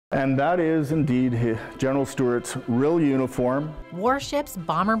And that is indeed General Stuart's real uniform. Warships,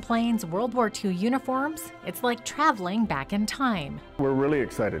 bomber planes, World War II uniforms. It's like traveling back in time. We're really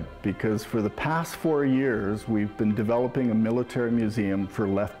excited because for the past 4 years, we've been developing a military museum for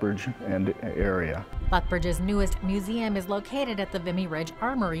Lethbridge and area. Lethbridge's newest museum is located at the Vimy Ridge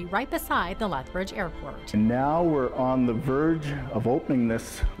Armoury right beside the Lethbridge Airport. And now we're on the verge of opening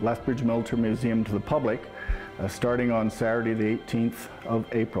this Lethbridge Military Museum to the public, starting on Saturday the 18th of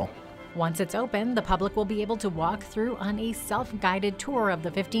April. Once it's open, the public will be able to walk through on a self-guided tour of the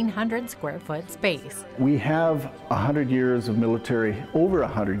 1,500 square foot space. We have 100 years of military, over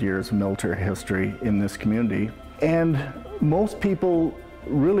 100 years of military history in this community, and most people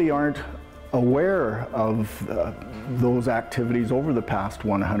really aren't aware of those activities over the past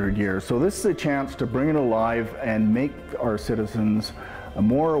 100 years. So this is a chance to bring it alive and make our citizens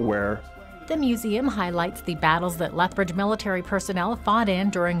more aware. The museum highlights the battles that Lethbridge military personnel fought in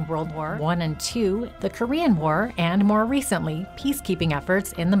during World War I and II, the Korean War, and more recently, peacekeeping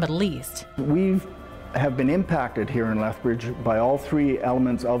efforts in the Middle East. We have been impacted here in Lethbridge by all three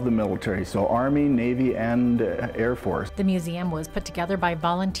elements of the military, so Army, Navy, and Air Force. The museum was put together by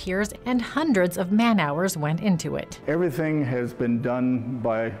volunteers and hundreds of man-hours went into it. Everything has been done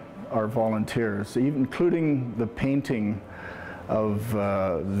by our volunteers, including the painting of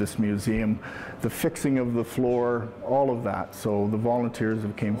this museum, the fixing of the floor, all of that. So the volunteers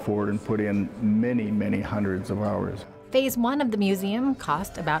have came forward and put in many, many hundreds of hours. Phase 1 of the museum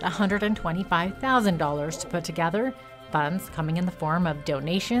cost about $125,000 to put together, funds coming in the form of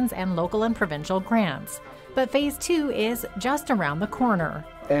donations and local and provincial grants. But Phase 2 is just around the corner.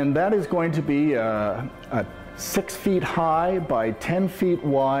 And that is going to be a 6 feet high by 10 feet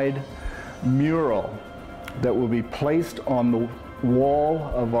wide mural that will be placed on the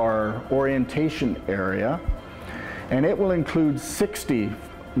wall of our orientation area, and it will include 60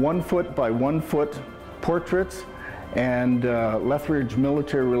 1-foot by 1-foot portraits and Lethbridge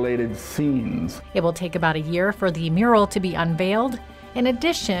military-related scenes. It will take about a year for the mural to be unveiled. In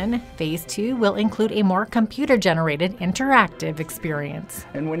addition, Phase 2 will include a more computer-generated interactive experience.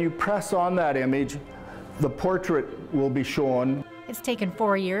 And when you press on that image, the portrait will be shown. It's taken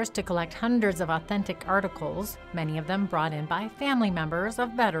 4 years to collect hundreds of authentic articles, many of them brought in by family members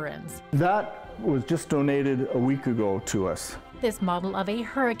of veterans. That was just donated a week ago to us. This model of a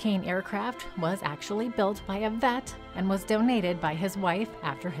Hurricane aircraft was actually built by a vet and was donated by his wife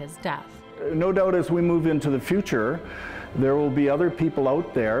after his death. No doubt as we move into the future, there will be other people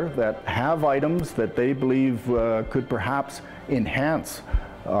out there that have items that they believe could perhaps enhance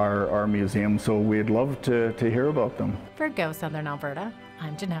our museum, so we'd love to hear about them. For Go Southern Alberta,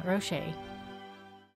 I'm Jeanette Roche.